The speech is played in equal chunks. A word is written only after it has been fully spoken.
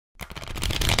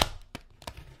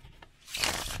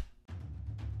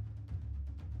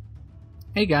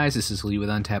Hey guys, this is Lee with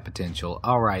Untapped Potential.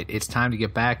 Alright, it's time to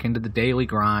get back into the daily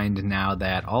grind now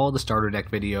that all the starter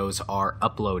deck videos are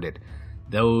uploaded.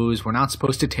 Those were not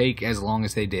supposed to take as long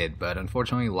as they did, but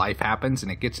unfortunately life happens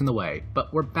and it gets in the way.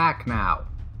 But we're back now.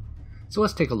 So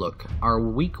let's take a look. Our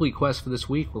weekly quest for this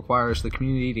week requires the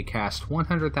community to cast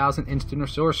 100,000 instant or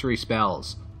sorcery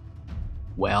spells.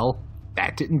 Well,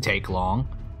 that didn't take long.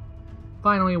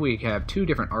 Finally, we have two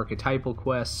different archetypal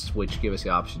quests, which give us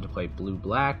the option to play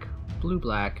blue-black,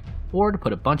 or to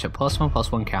put a bunch of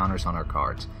 +1/+1 counters on our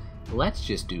cards. Let's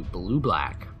just do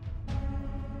blue-black.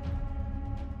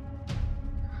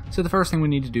 So the first thing we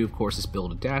need to do, of course, is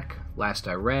build a deck. Last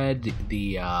I read,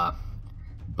 the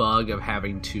bug of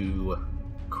having to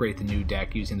create the new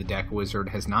deck using the deck wizard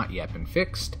has not yet been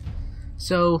fixed.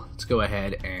 So let's go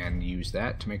ahead and use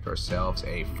that to make ourselves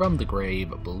a From the Grave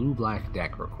blue-black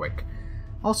deck real quick.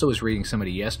 Also was reading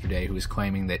somebody yesterday who was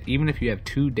claiming that even if you have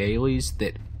two dailies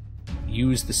that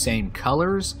use the same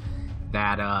colors,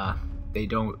 that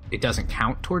it doesn't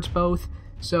count towards both.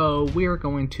 So we're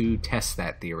going to test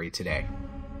that theory today,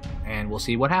 and we'll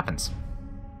see what happens.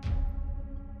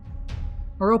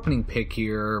 Our opening pick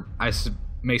here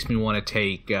makes me want to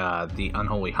take the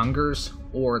Unholy Hungers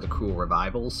or the Cruel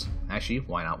Revivals. Actually,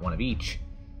 why not one of each?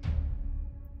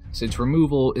 Since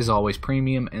removal is always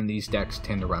premium and these decks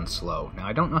tend to run slow. Now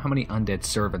I don't know how many Undead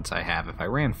Servants I have. If I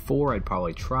ran 4, I'd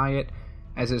probably try it.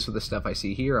 As is with the stuff I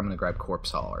see here, I'm going to grab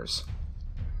Corpse Haulers.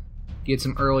 Get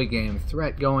some early game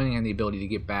threat going and the ability to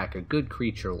get back a good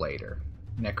creature later.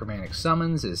 Necromantic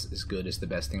Summons is as good as the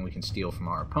best thing we can steal from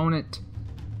our opponent.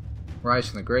 Rise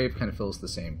from the Grave kind of fills the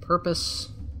same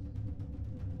purpose.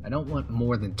 I don't want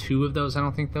more than 2 of those, I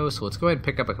don't think, though, so let's go ahead and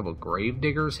pick up a couple Grave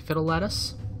Diggers if it'll let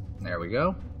us. There we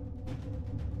go.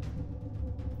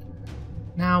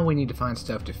 Now we need to find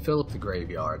stuff to fill up the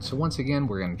graveyard. So once again,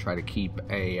 we're going to try to keep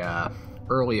a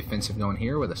early offensive going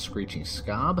here with a Screeching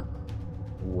Scob,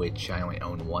 which I only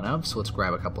own 1 of. So let's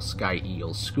grab a couple Sky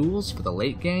Eel Schools for the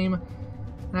late game.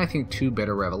 And I think 2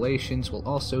 Bitter Revelations will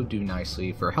also do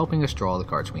nicely for helping us draw the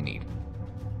cards we need.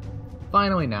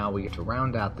 Finally now we get to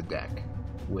round out the deck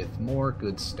with more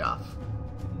good stuff.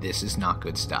 This is not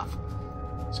good stuff.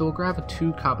 So we'll grab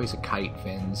 2 copies of Kite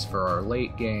Fins for our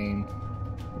late game.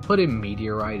 We'll put in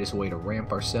Meteorite as a way to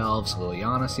ramp ourselves.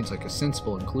 Liliana seems like a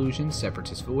sensible inclusion.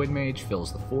 Separatist Void Mage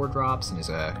fills the 4 drops and is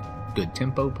a good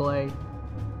tempo play.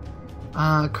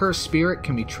 Cursed Spirit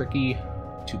can be tricky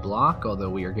to block, although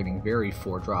we are getting very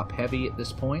 4-drop heavy at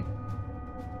this point.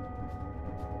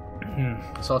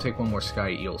 So I'll take 1 more Sky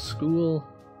Eel School.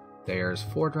 There's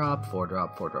 4-drop,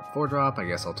 4-drop, 4-drop, 4-drop. I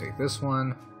guess I'll take this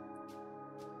one.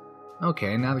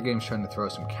 Okay, now the game's trying to throw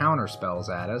some counter spells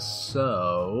at us,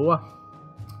 so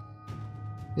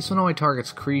this one only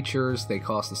targets creatures. They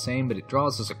cost the same, but it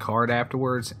draws us a card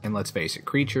afterwards, and let's face it,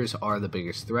 creatures are the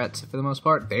biggest threats for the most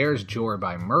part. There's Jor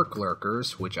by Merc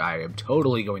Lurkers, which I am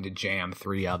totally going to jam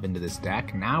 3 of into this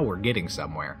deck. Now we're getting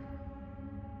somewhere.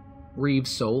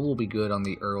 Reeve's Soul will be good on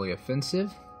the early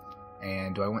offensive.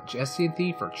 And do I want Jesse and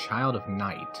Thief or Child of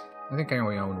Night? I think I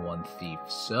only own 1 Thief,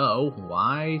 so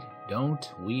why don't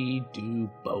we do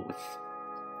both?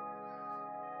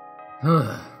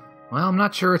 Well, I'm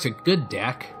not sure it's a good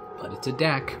deck, but it's a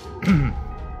deck.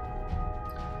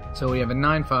 So we have a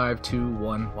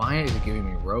 9/5/2/1. Why is it giving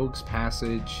me Rogue's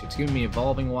Passage? It's giving me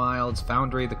Evolving Wilds,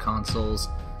 Foundry of the Consuls.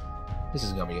 This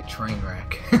is going to be a train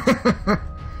wreck.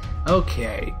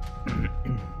 Okay.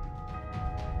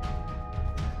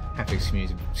 Have to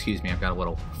excuse me, I've got a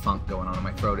little funk going on in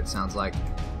my throat, it sounds like.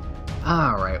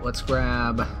 Alright, let's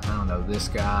grab, I don't know, this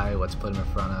guy. Let's put him in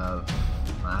front of,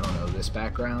 I don't know, this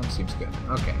background. Seems good.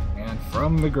 Okay, and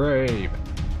From the Grave.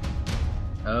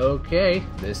 Okay,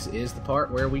 this is the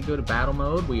part where we go to battle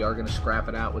mode. We are going to scrap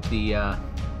it out with the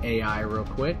AI real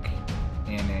quick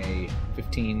in a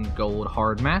 15 gold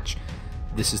hard match.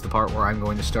 This is the part where I'm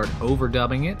going to start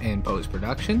overdubbing it in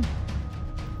post-production.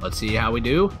 Let's see how we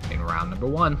do in round number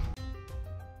 1.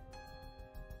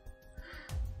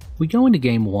 We go into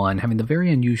game 1 having the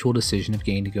very unusual decision of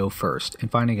getting to go first,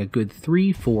 and finding a good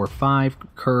 3, 4, 5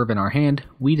 curve in our hand,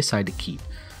 we decide to keep.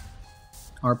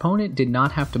 Our opponent did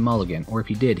not have to mulligan, or if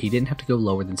he did, he didn't have to go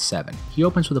lower than 7. He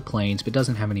opens with a Plains, but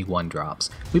doesn't have any 1-drops.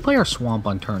 We play our Swamp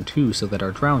on turn 2 so that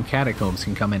our Drowned Catacombs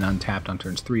can come in untapped on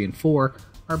turns 3 and 4.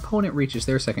 Our opponent reaches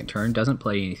their second turn, doesn't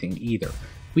play anything either.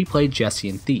 We play Jesse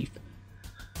and Thief.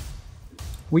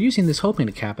 We're using this hoping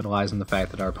to capitalize on the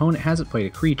fact that our opponent hasn't played a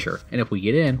creature, and if we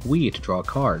get in, we get to draw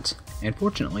cards. And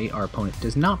fortunately, our opponent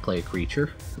does not play a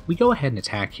creature. We go ahead and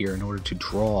attack here in order to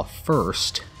draw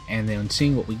first, and then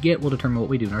seeing what we get will determine what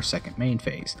we do in our second main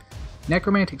phase.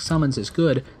 Necromantic Summons is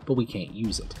good, but we can't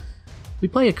use it. We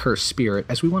play a Cursed Spirit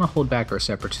as we want to hold back our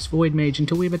Separatist Void Mage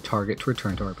until we have a target to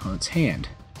return to our opponent's hand,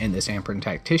 and this Amperin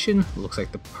Tactician looks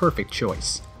like the perfect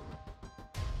choice.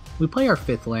 We play our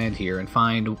 5th land here and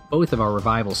find both of our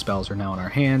revival spells are now in our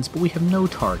hands, but we have no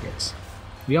targets.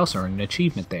 We also earn an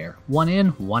achievement there, 1 in,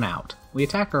 1 out. We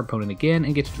attack our opponent again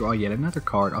and get to draw yet another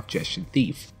card off Gestion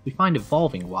Thief. We find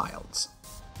Evolving Wilds.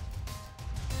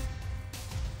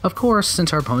 Of course,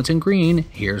 since our opponent's in green,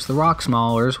 here's the Rock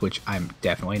Maulers, which I'm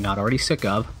definitely not already sick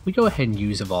of. We go ahead and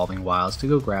use Evolving Wilds to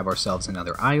go grab ourselves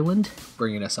another island,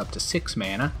 bringing us up to 6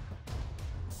 mana.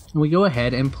 And we go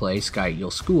ahead and play Sky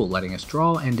Eel School, letting us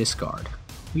draw and discard.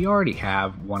 We already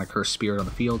have one Accursed Spirit on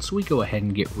the field, so we go ahead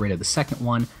and get rid of the second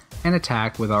one and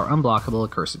attack with our unblockable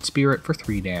Accursed Spirit for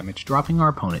 3 damage, dropping our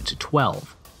opponent to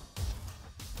 12.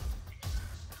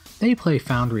 They play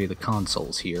Foundry of the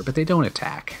Consoles here, but they don't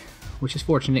attack, which is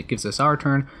fortunate. Gives us our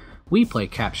turn. We play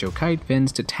Capsho Kite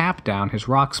Fins to tap down his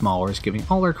Rock Maulers, giving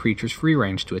all our creatures free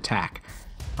range to attack.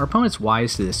 Our opponent's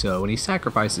wise to this though, and he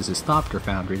sacrifices his Thopter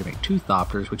Foundry to make 2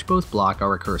 Thopters, which both block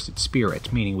our Accursed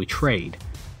Spirit, meaning we trade.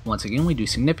 Once again, we do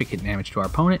significant damage to our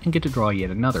opponent and get to draw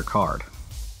yet another card.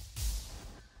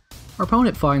 Our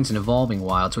opponent finds an Evolving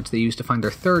Wilds, which they use to find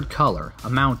their 3rd color, a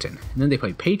mountain, and then they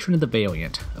play Patron of the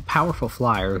Valiant, a powerful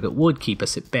flyer that would keep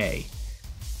us at bay.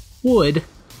 Would,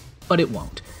 but it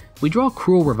won't. We draw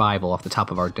Cruel Revival off the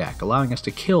top of our deck, allowing us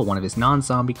to kill one of his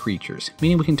non-zombie creatures,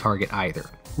 meaning we can target either.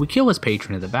 We kill his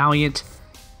Patron of the Valiant,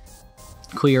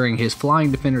 clearing his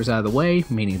flying defenders out of the way,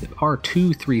 meaning that our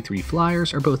 2 3/3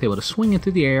 flyers are both able to swing it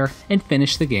through the air and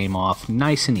finish the game off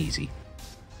nice and easy.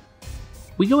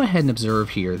 We go ahead and observe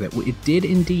here that it did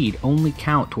indeed only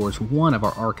count towards one of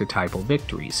our archetypal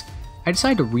victories. I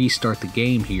decided to restart the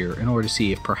game here in order to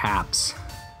see if perhaps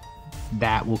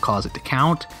that will cause it to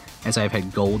count, as I've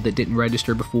had gold that didn't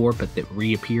register before but that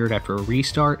reappeared after a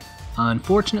restart.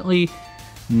 Unfortunately,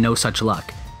 no such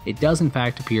luck. It does in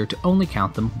fact appear to only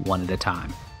count them one at a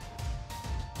time.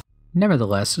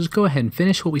 Nevertheless, let's go ahead and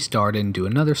finish what we started and do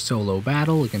another solo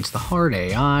battle against the hard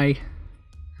AI.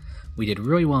 We did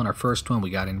really well in our first one, we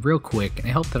got in real quick, and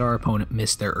it helped that our opponent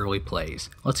missed their early plays.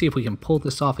 Let's see if we can pull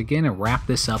this off again and wrap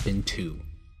this up in 2.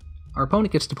 Our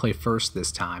opponent gets to play first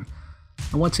this time,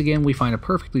 and once again we find a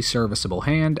perfectly serviceable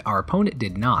hand. Our opponent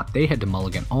did not. They had to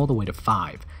mulligan all the way to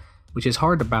 5, which is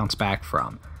hard to bounce back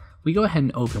from. We go ahead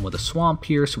and open with a Swamp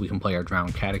here so we can play our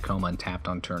Drowned Catacomb untapped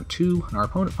on turn 2, and our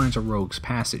opponent finds a Rogue's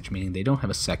Passage, meaning they don't have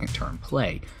a second turn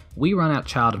play. We run out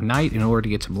Child of Night in order to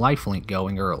get some lifelink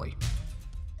going early.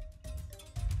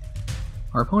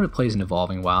 Our opponent plays an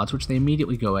Evolving Wilds, which they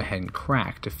immediately go ahead and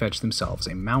crack to fetch themselves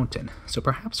a mountain, so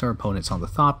perhaps our opponent's on the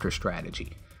Thopter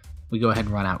strategy. We go ahead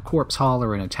and run out Corpse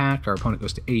Hauler and attack. Our opponent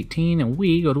goes to 18, and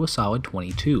we go to a solid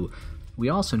 22. We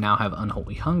also now have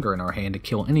Unholy Hunger in our hand to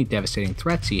kill any devastating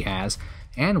threats he has,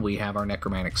 and we have our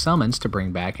Necromantic Summons to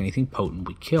bring back anything potent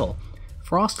we kill.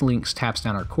 Frost Lynx taps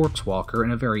down our Corpse Walker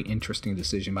in a very interesting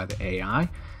decision by the AI,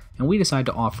 and we decide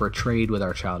to offer a trade with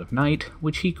our Child of Night,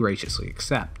 which he graciously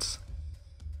accepts.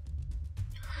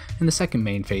 In the second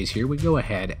main phase here, we go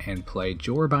ahead and play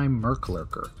Jorbai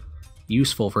Murklurker,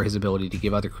 useful for his ability to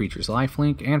give other creatures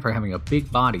lifelink and for having a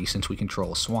big body since we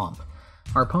control a swamp.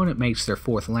 Our opponent makes their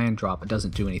 4th land drop but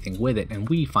doesn't do anything with it, and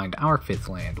we find our 5th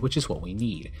land, which is what we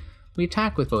need. We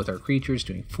attack with both our creatures,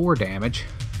 doing 4 damage,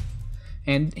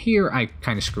 and here I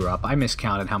kind of screw up. I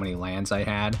miscounted how many lands I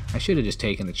had. I should have just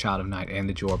taken the Child of Night and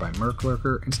the Jorbai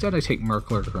Murklurker. Instead I take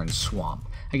Murklurker and Swamp.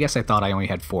 I guess I thought I only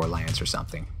had 4 lands or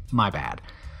something. My bad.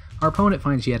 Our opponent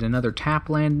finds yet another tap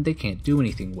land they can't do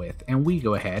anything with, and we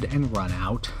go ahead and run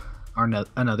out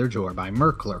another Jorbai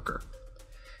Murklurker.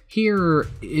 Here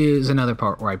is another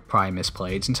part where I probably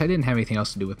misplayed. Since I didn't have anything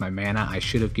else to do with my mana, I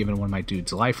should have given one of my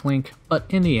dudes lifelink, but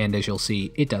in the end, as you'll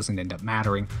see, it doesn't end up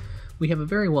mattering. We have a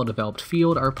very well developed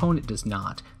field, our opponent does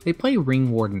not. They play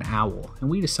Ringwarden Owl, and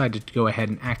we decided to go ahead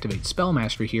and activate Spell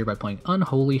Mastery here by playing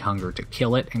Unholy Hunger to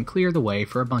kill it and clear the way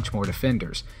for a bunch more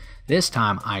defenders. This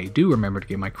time I do remember to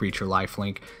give my creature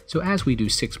lifelink, so as we do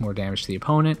 6 more damage to the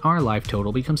opponent, our life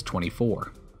total becomes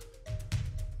 24.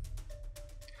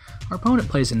 Our opponent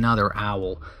plays another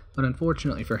Owl, but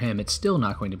unfortunately for him it's still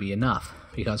not going to be enough,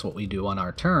 because what we do on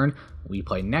our turn, we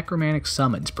play Necromantic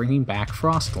Summons, bringing back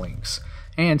Frost Lynx.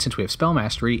 And since we have Spell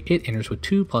Mastery, it enters with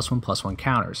 2+1/+1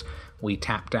 counters. We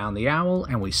tap down the Owl,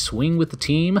 and we swing with the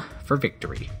team for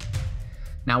victory.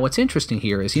 Now what's interesting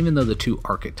here is even though the 2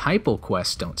 archetypal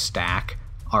quests don't stack,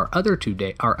 our other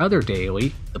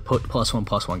daily, the put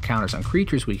 +1/+1 counters on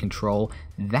creatures we control,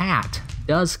 that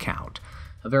does count.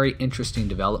 A very interesting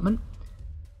development.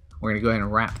 We're going to go ahead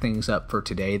and wrap things up for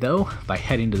today though by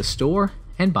heading to the store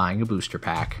and buying a booster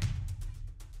pack.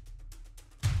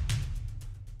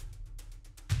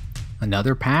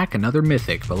 Another pack, another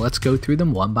mythic, but let's go through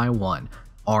them one by one.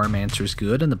 Armancer's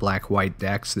good in the black-white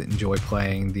decks that enjoy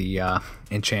playing the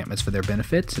enchantments for their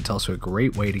benefits. It's also a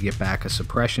great way to get back a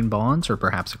suppression bonds or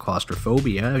perhaps a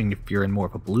claustrophobia. I mean, if you're in more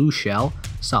of a blue shell,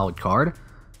 solid card.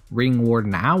 Ring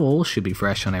Warden Owl should be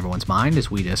fresh on everyone's mind as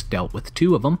we just dealt with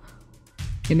 2 of them.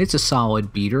 And it's a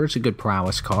solid beater, it's a good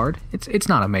prowess card. It's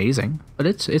not amazing, but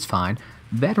it's fine.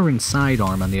 Veteran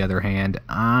Sidearm, on the other hand,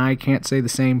 I can't say the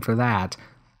same for that.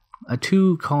 A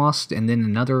 2 cost and then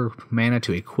another mana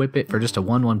to equip it for just a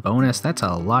 1/1 bonus, that's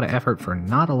a lot of effort for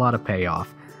not a lot of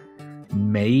payoff.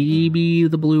 Maybe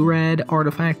the blue-red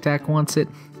artifact deck wants it,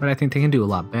 but I think they can do a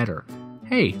lot better.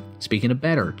 Hey, speaking of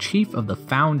better, Chief of the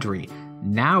Foundry.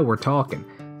 Now we're talking.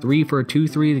 3 for a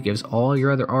 2/3 that gives all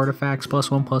your other artifacts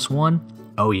 +1/+1.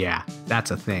 Oh yeah,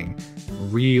 that's a thing.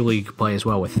 Really plays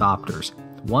well with Thopters.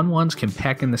 1/1s can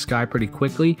peck in the sky pretty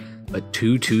quickly, but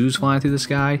 2/2s flying through the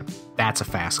sky, that's a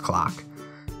fast clock.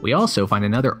 We also find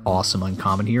another awesome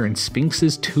uncommon here in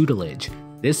Sphinx's Tutelage.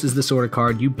 This is the sort of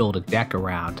card you build a deck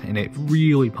around, and it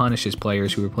really punishes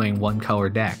players who are playing one-color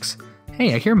decks.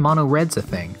 Hey, I hear mono red's a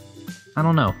thing. I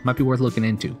don't know, might be worth looking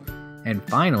into. And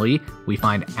finally, we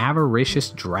find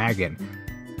Avaricious Dragon.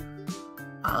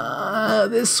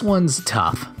 This one's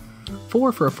tough.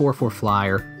 4 for a 4/4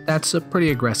 flyer. That's a pretty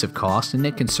aggressive cost, and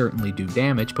it can certainly do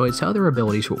damage, but its other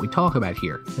abilities are what we talk about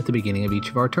here. At the beginning of each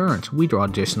of our turns, we draw an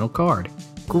additional card.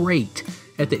 Great!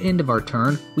 At the end of our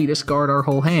turn, we discard our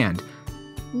whole hand.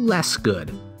 Less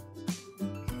good.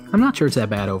 I'm not sure it's that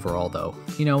bad overall, though.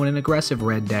 You know, in an aggressive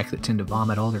red deck that tend to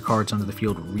vomit all their cards onto the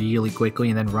field really quickly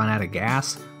and then run out of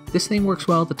gas, this thing works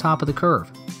well at the top of the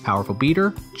curve. Powerful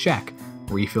beater? Check.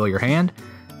 Refill your hand?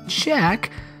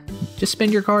 Check! Just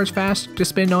spend your cards fast, just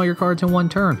spend all your cards in one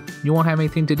turn. You won't have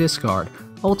anything to discard.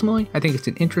 Ultimately, I think it's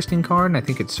an interesting card, and I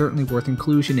think it's certainly worth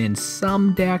inclusion in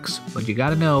some decks, but you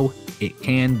gotta know, it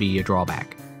can be a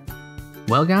drawback.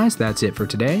 Well guys, that's it for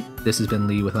today. This has been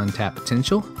Lee with Untapped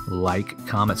Potential. Like,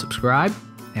 comment, subscribe,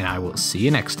 and I will see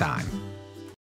you next time.